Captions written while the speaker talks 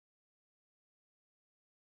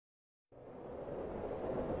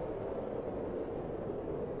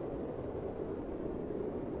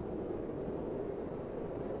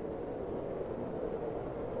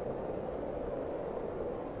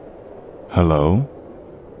Hello?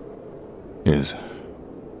 Is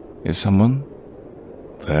someone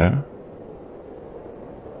there?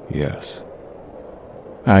 Yes.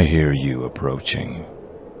 I hear you approaching.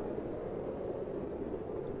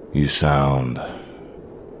 You sound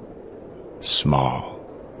small,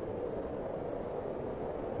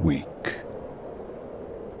 weak,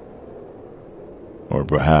 or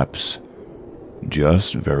perhaps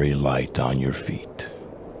just very light on your feet.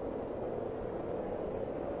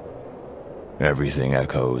 Everything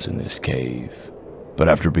echoes in this cave, but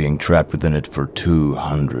after being trapped within it for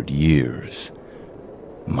 200 years,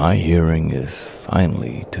 my hearing is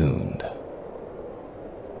finely tuned.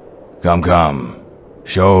 Come,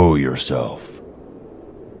 show yourself.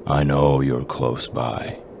 I know you're close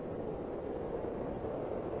by.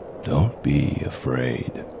 Don't be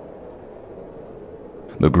afraid.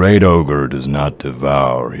 The great ogre does not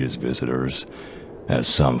devour his visitors, as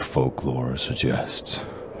some folklore suggests.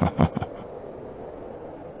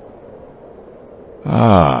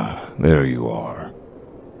 Ah, there you are.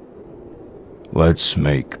 Let's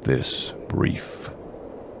make this brief.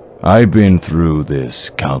 I've been through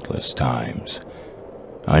this countless times.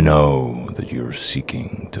 I know that you're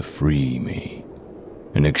seeking to free me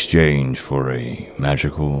in exchange for a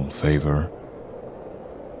magical favor.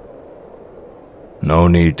 No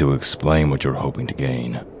need to explain what you're hoping to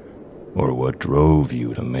gain, or what drove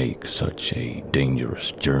you to make such a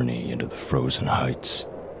dangerous journey into the frozen heights.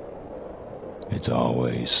 It's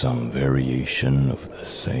always some variation of the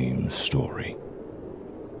same story.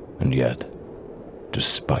 And yet,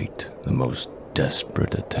 despite the most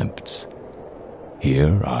desperate attempts,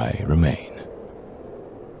 here I remain.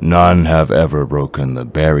 None have ever broken the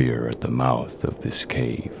barrier at the mouth of this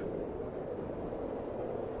cave.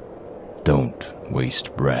 Don't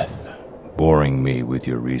waste breath boring me with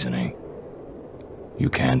your reasoning. You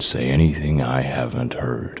can't say anything I haven't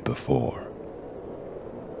heard before.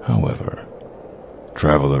 However,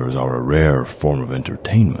 travelers are a rare form of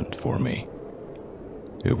entertainment for me.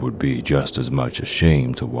 It would be just as much a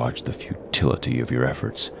shame to watch the futility of your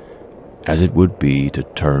efforts as it would be to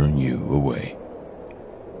turn you away.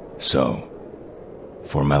 So,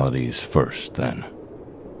 formalities first, then.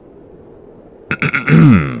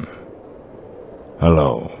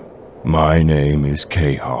 Hello, my name is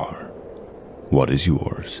Kahar. What is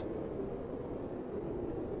yours?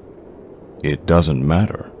 It doesn't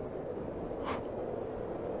matter.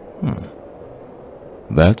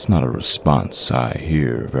 That's not a response I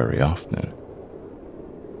hear very often.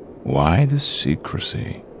 Why the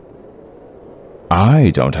secrecy?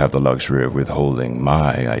 I don't have the luxury of withholding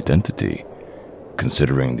my identity,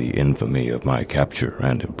 considering the infamy of my capture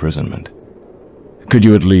and imprisonment. Could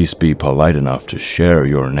you at least be polite enough to share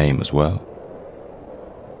your name as well?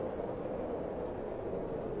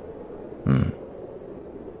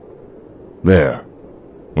 There.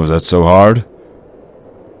 Was that so hard?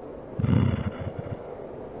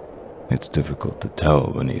 It's difficult to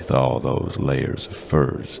tell beneath all those layers of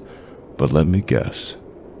furs, but let me guess.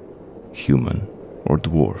 Human or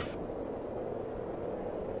dwarf?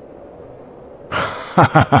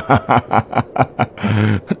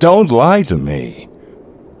 Don't lie to me.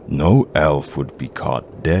 No elf would be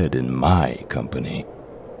caught dead in my company.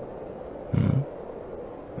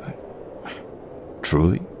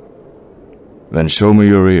 Truly? Then show me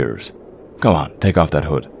your ears. Come on, take off that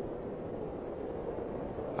hood.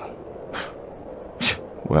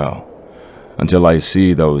 Well, until I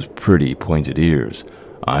see those pretty pointed ears,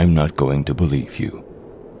 I'm not going to believe you.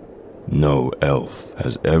 No elf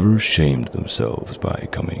has ever shamed themselves by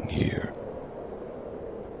coming here.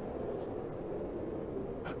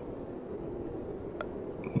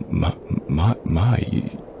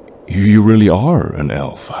 You really are an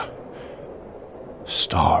elf.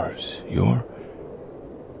 Stars, you're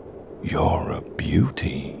a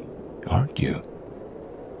beauty, aren't you?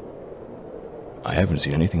 I haven't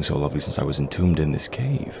seen anything so lovely since I was entombed in this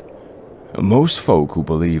cave. Most folk who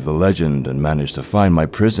believe the legend and manage to find my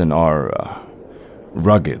prison are,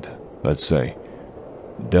 rugged, let's say.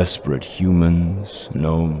 Desperate humans,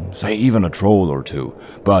 gnomes, even a troll or two.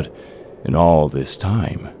 But in all this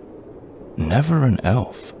time, never an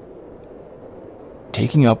elf.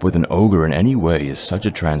 Taking up with an ogre in any way is such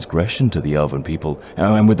a transgression to the elven people,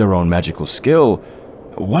 and with their own magical skill,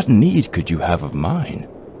 what need could you have of mine?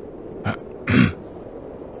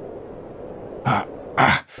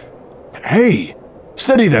 Hey!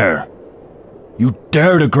 Steady there! You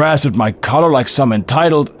dare to grasp at my collar like some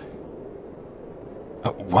entitled...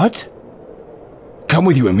 What? Come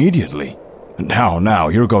with you immediately. Now,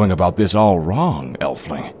 you're going about this all wrong,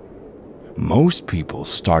 elfling. Most people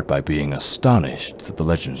start by being astonished that the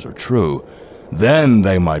legends are true, Then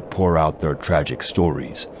they might pour out their tragic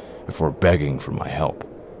stories before begging for my help,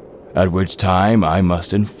 at which time I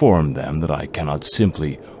must inform them that I cannot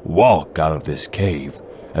simply walk out of this cave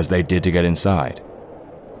as they did to get inside.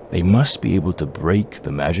 They must be able to break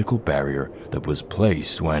the magical barrier that was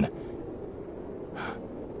placed when...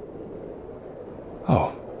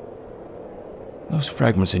 Oh. Those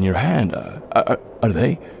fragments in your hand, are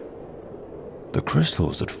they? The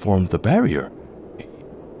crystals that formed the barrier.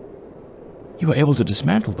 You were able to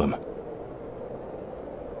dismantle them.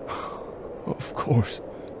 Of course.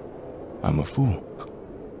 I'm a fool.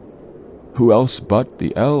 Who else but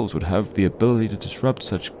the elves would have the ability to disrupt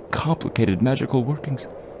such complicated magical workings?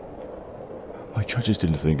 My judges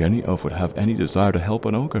didn't think any elf would have any desire to help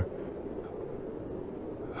an ogre.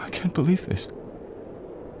 I can't believe this.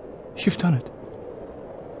 You've done it.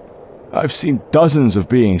 I've seen dozens of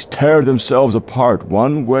beings tear themselves apart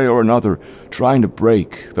one way or another, trying to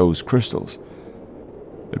break those crystals.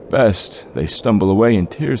 At best, they stumble away in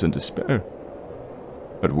tears and despair.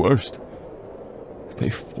 At worst, they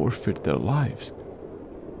forfeit their lives.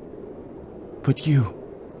 But you,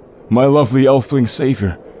 my lovely elfling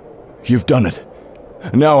savior, you've done it.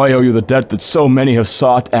 Now I owe you the debt that so many have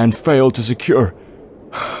sought and failed to secure.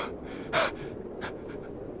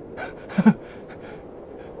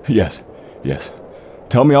 Yes.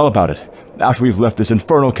 Tell me all about it, after we've left this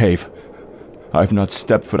infernal cave. I've not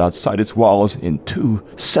stepped foot outside its walls in 2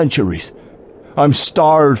 centuries. I'm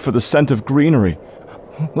starved for the scent of greenery.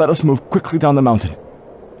 Let us move quickly down the mountain.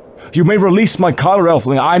 You may release my collar,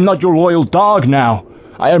 elfling. I'm not your loyal dog now.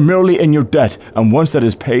 I am merely in your debt, and once that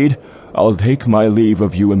is paid, I'll take my leave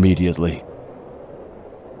of you immediately.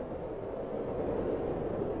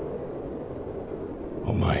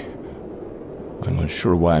 Oh my. I'm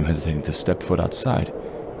unsure why I'm hesitating to step foot outside.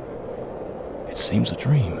 It seems a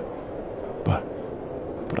dream.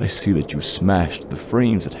 But I see that you smashed the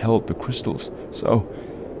frames that held the crystals, so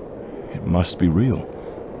it must be real.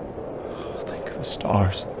 Thank the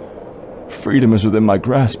stars. Freedom is within my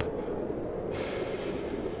grasp.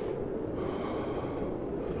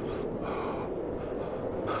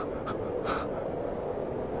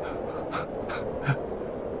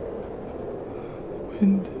 The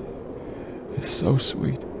wind is so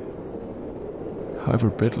sweet, however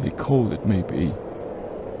bitterly cold it may be.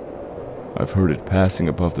 I've heard it passing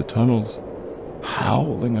above the tunnels,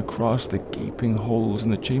 howling across the gaping holes in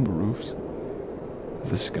the chamber roofs.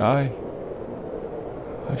 The sky,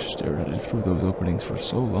 I've stared at it through those openings for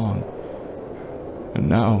so long, and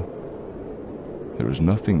now there is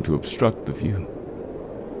nothing to obstruct the view.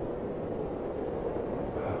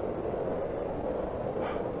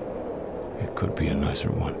 It could be a nicer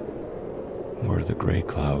one, were the gray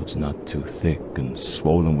clouds not too thick and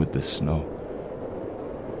swollen with the snow.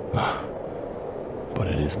 But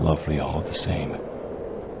it is lovely all the same.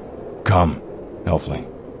 Come, elfling.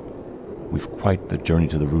 We've quite the journey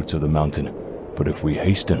to the roots of the mountain, but if we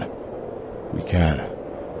hasten, we can.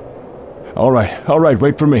 All right,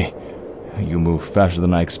 wait for me. You move faster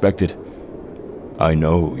than I expected. I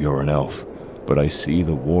know you're an elf, but I see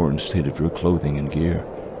the worn state of your clothing and gear.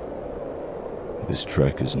 This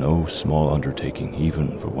trek is no small undertaking,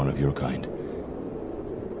 even for one of your kind.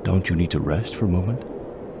 Don't you need to rest for a moment?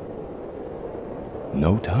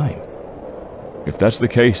 No time. If that's the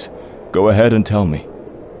case, go ahead and tell me.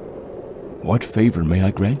 What favor may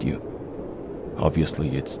I grant you?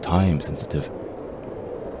 Obviously, it's time sensitive.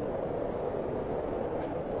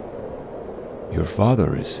 Your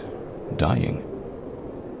father is dying.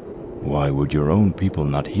 Why would your own people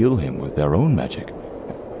not heal him with their own magic?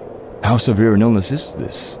 How severe an illness is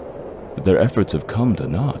this, that their efforts have come to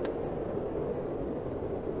naught?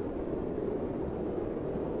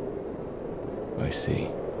 I see.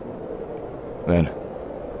 Then,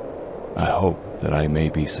 I hope that I may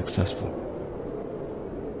be successful.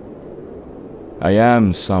 I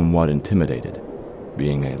am somewhat intimidated,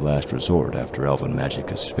 being a last resort after elven magic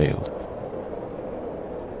has failed.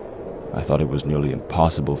 I thought it was nearly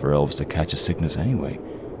impossible for elves to catch a sickness anyway.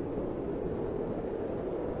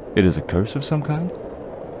 It is a curse of some kind?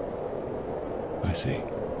 I see.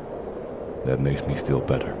 That makes me feel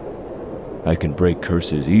better. I can break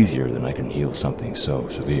curses easier than I can heal something so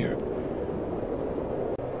severe.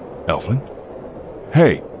 Elfling?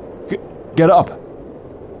 Hey! Get up!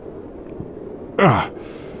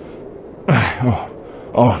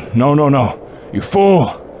 Oh, no. You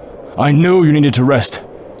fool! I knew you needed to rest.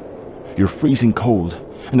 You're freezing cold,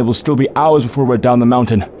 and it will still be hours before we're down the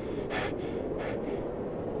mountain.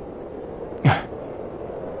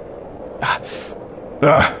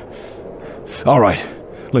 All right,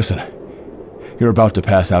 listen. You're about to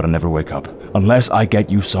pass out and never wake up, unless I get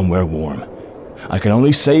you somewhere warm. I can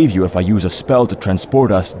only save you if I use a spell to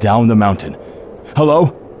transport us down the mountain.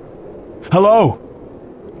 Hello? Hello?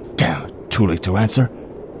 Damn, too late to answer?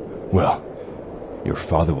 Well, your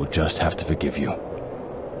father will just have to forgive you.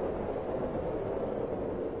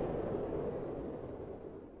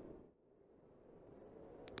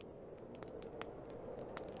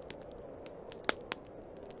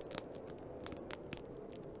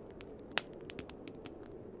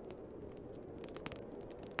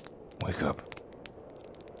 Wake up.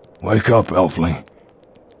 Wake up, Elfling.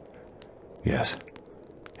 Yes.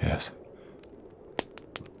 Yes.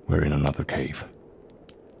 We're in another cave.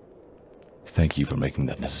 Thank you for making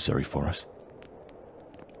that necessary for us.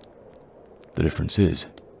 The difference is,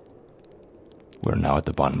 we're now at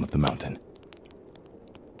the bottom of the mountain.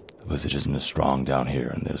 The blizzard isn't as strong down here,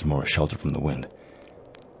 and there's more shelter from the wind.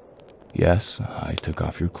 Yes, I took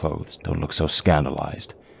off your clothes. Don't look so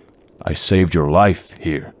scandalized. I saved your life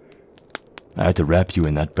here. I had to wrap you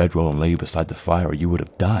in that bedroll and lay you beside the fire, or you would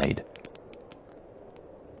have died.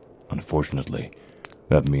 Unfortunately,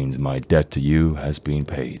 that means my debt to you has been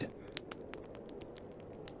paid.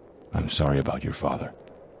 I'm sorry about your father,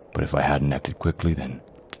 but if I hadn't acted quickly, then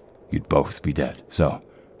you'd both be dead, so...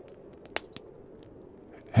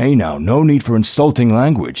 Hey now, no need for insulting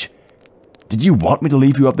language. Did you want me to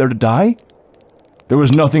leave you up there to die? There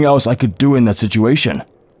was nothing else I could do in that situation.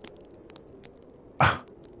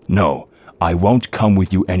 No, I won't come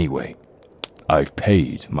with you anyway. I've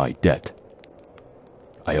paid my debt.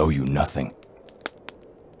 I owe you nothing.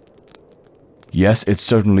 Yes, it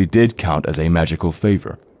certainly did count as a magical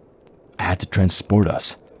favor. I had to transport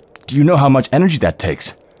us. Do you know how much energy that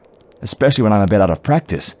takes? Especially when I'm a bit out of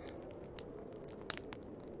practice.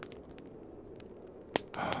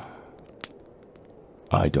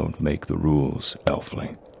 I don't make the rules,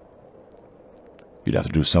 Elfling. You'd have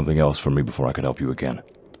to do something else for me before I could help you again.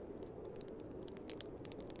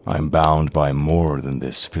 I'm bound by more than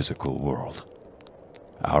this physical world.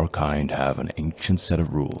 Our kind have an ancient set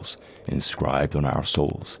of rules inscribed on our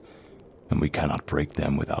souls, and we cannot break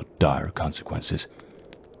them without dire consequences.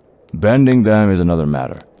 Bending them is another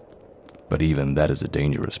matter, but even that is a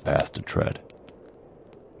dangerous path to tread.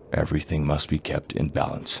 Everything must be kept in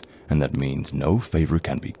balance, and that means no favor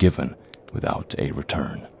can be given without a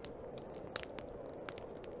return.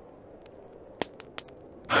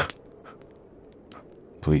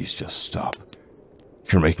 Please just stop.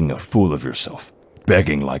 You're making a fool of yourself,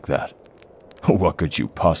 begging like that. What could you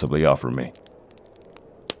possibly offer me?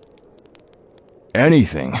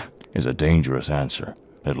 Anything is a dangerous answer,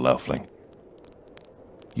 little Elfling.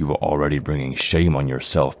 You are already bringing shame on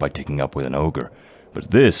yourself by taking up with an ogre,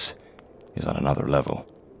 but this is on another level.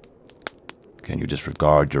 Can you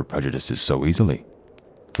disregard your prejudices so easily?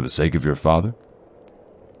 For the sake of your father?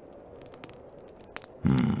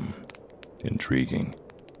 Intriguing.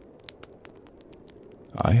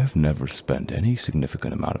 I have never spent any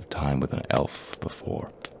significant amount of time with an elf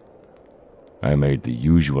before. I made the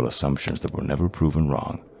usual assumptions that were never proven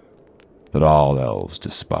wrong, that all elves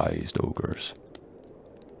despised ogres.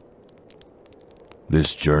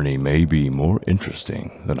 This journey may be more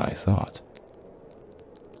interesting than I thought.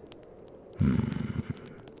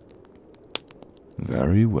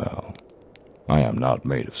 Very well. I am not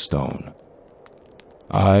made of stone.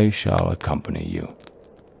 I shall accompany you.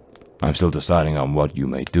 I'm still deciding on what you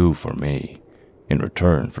may do for me in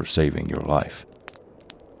return for saving your life.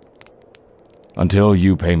 Until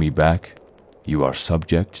you pay me back, you are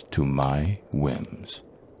subject to my whims.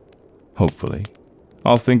 Hopefully,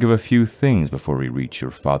 I'll think of a few things before we reach your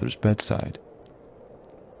father's bedside.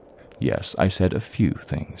 Yes, I said a few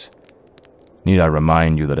things. Need I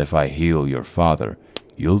remind you that if I heal your father,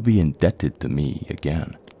 you'll be indebted to me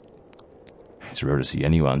again. It's rare to see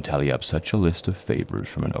anyone tally up such a list of favors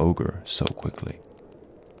from an ogre so quickly.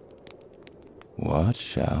 What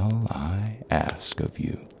shall I ask of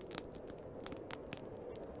you?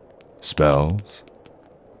 Spells?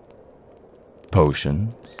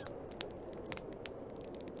 Potions?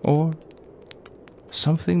 Or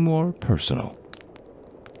something more personal?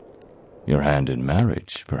 Your hand in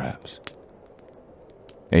marriage, perhaps?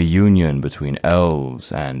 A union between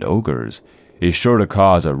elves and ogres is sure to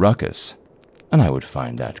cause a ruckus, and I would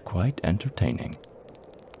find that quite entertaining.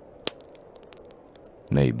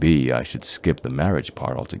 Maybe I should skip the marriage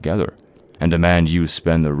part altogether and demand you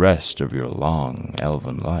spend the rest of your long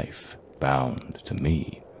elven life bound to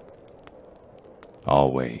me,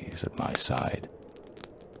 always at my side.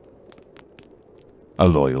 A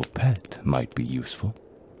loyal pet might be useful,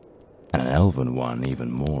 and an elven one even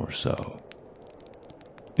more so.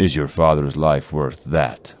 Is your father's life worth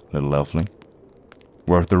that, little Elfling?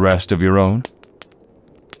 Worth the rest of your own?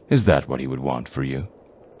 Is that what he would want for you?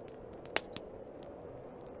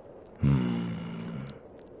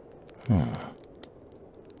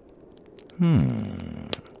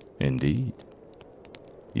 Indeed.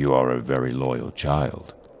 You are a very loyal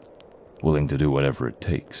child, willing to do whatever it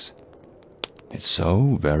takes. It's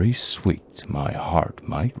so very sweet, my heart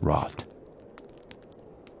might rot.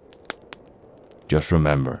 Just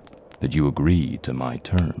remember that you agreed to my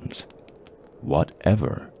terms,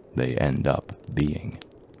 whatever they end up being.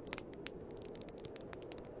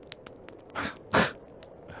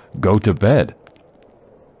 Go to bed.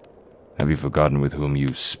 Have you forgotten with whom you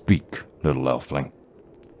speak, little elfling?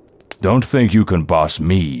 Don't think you can boss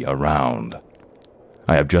me around.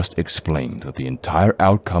 I have just explained that the entire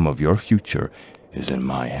outcome of your future is in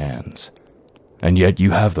my hands. And yet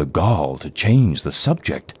you have the gall to change the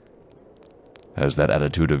subject. Has that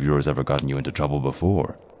attitude of yours ever gotten you into trouble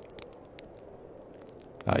before?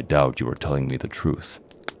 I doubt you are telling me the truth,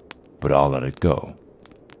 but I'll let it go,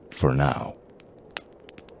 for now.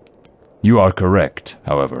 You are correct,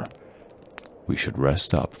 however. We should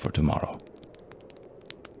rest up for tomorrow.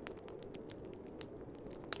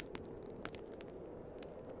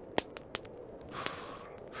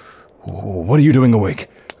 What are you doing awake?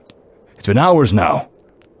 It's been hours now.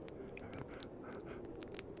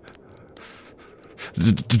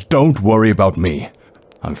 Don't worry about me.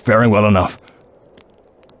 I'm faring well enough.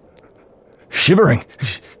 Shivering?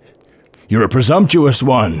 You're a presumptuous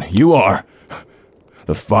one, you are.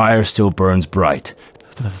 The fire still burns bright,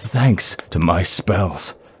 thanks to my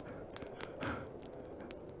spells.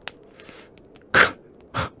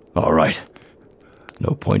 All right.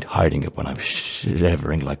 No point hiding it when I'm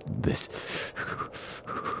shivering like this.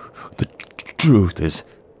 The truth is,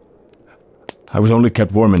 I was only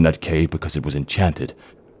kept warm in that cave because it was enchanted,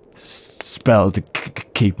 spelled to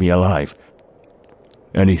keep me alive.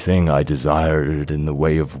 Anything I desired in the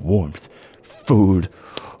way of warmth, food,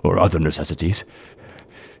 or other necessities,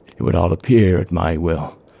 it would all appear at my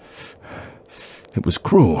will. It was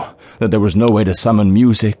cruel that there was no way to summon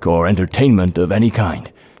music or entertainment of any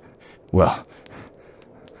kind. Well,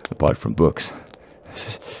 apart from books.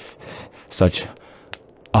 Such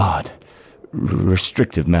odd,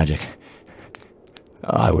 restrictive magic.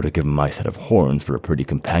 I would have given my set of horns for a pretty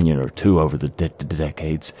companion or two over the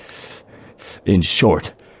decades. In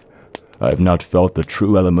short, I have not felt the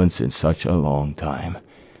true elements in such a long time.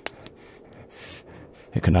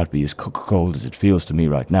 It cannot be as cold as it feels to me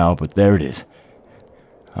right now, but there it is.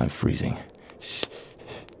 I'm freezing.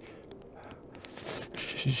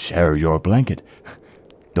 Share your blanket.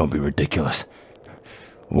 Don't be ridiculous.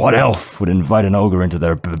 What elf would invite an ogre into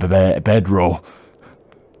their bedroll?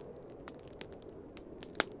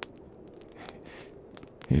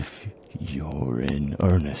 If you're in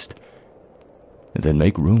earnest, then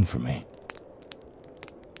make room for me.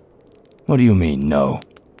 What do you mean, no?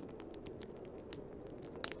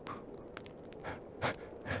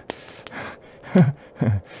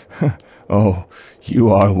 Oh, you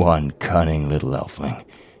are one cunning little elfling.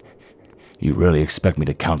 You really expect me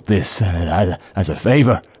to count this as a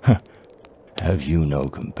favor? Have you no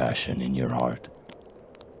compassion in your heart?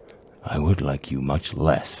 I would like you much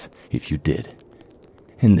less if you did,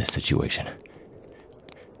 in this situation.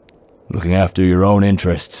 Looking after your own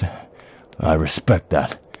interests, I respect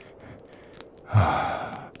that.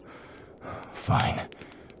 Fine,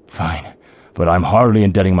 but I'm hardly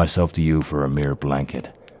indebting myself to you for a mere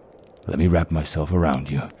blanket. Let me wrap myself around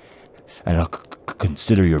you, and I'll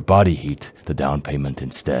consider your body heat the down payment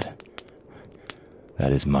instead.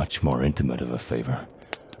 That is much more intimate of a favor,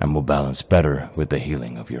 and will balance better with the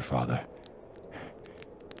healing of your father.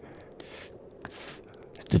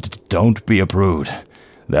 Don't be a prude.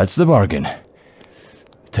 That's the bargain.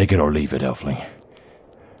 Take it or leave it, elfling.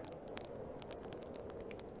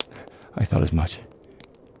 I thought as much.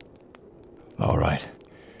 All right.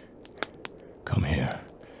 Come here.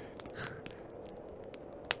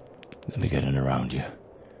 Let me get in around you.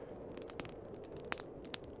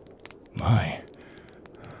 My,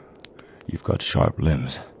 you've got sharp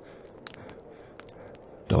limbs.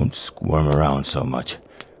 Don't squirm around so much.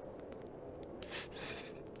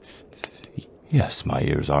 Yes, my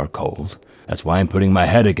ears are cold. That's why I'm putting my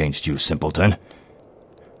head against you, simpleton.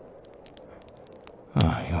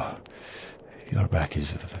 Your back is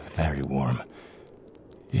very warm.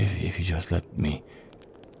 If you just let me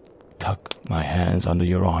tuck my hands under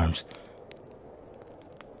your arms.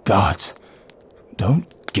 Gods,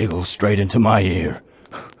 don't giggle straight into my ear.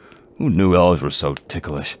 Who knew elves were so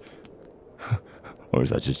ticklish? Or is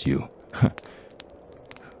that just you?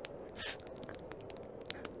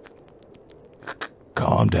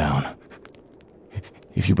 Calm down.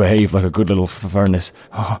 If you behave like a good little furnace,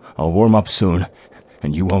 I'll warm up soon,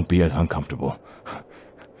 and you won't be as uncomfortable.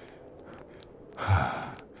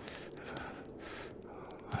 I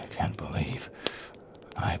can't believe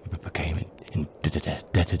I became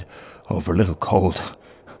indebted over a little cold.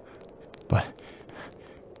 But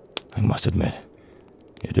I must admit,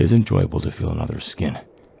 it is enjoyable to feel another's skin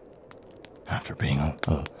after being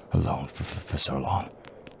alone for so long.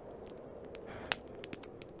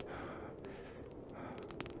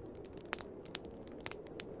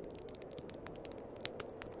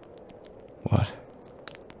 What?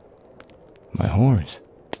 My horns?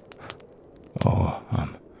 Oh,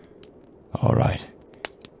 all right.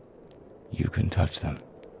 You can touch them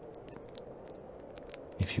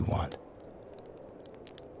if you want.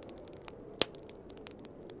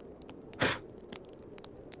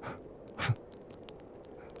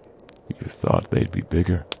 You thought they'd be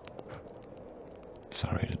bigger?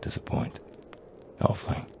 Sorry to disappoint,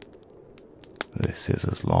 Elfling. This is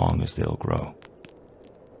as long as they'll grow.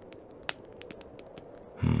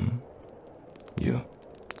 You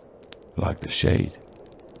like the shade?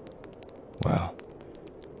 Well,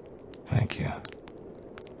 thank you.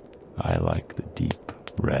 I like the deep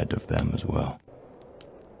red of them as well.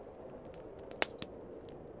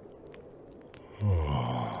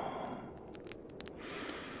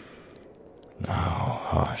 Now,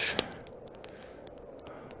 hush.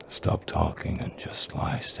 Stop talking and just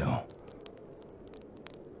lie still.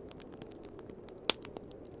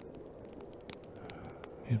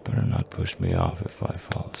 You'd better not push me off if I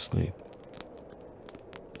fall asleep.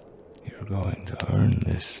 You're going to earn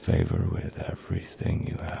this favor with everything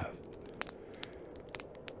you have.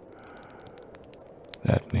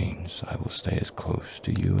 That means I will stay as close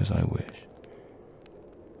to you as I wish.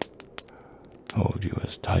 Hold you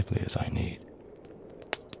as tightly as I need.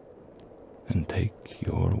 And take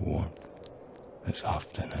your warmth as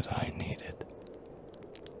often as I need it.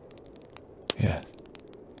 Yes.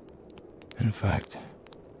 In fact,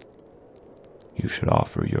 you should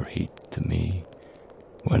offer your heat to me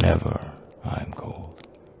whenever I'm cold.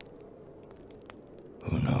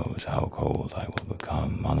 Who knows how cold I will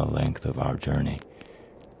become on the length of our journey.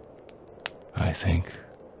 I think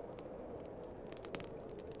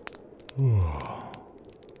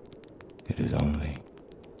it is only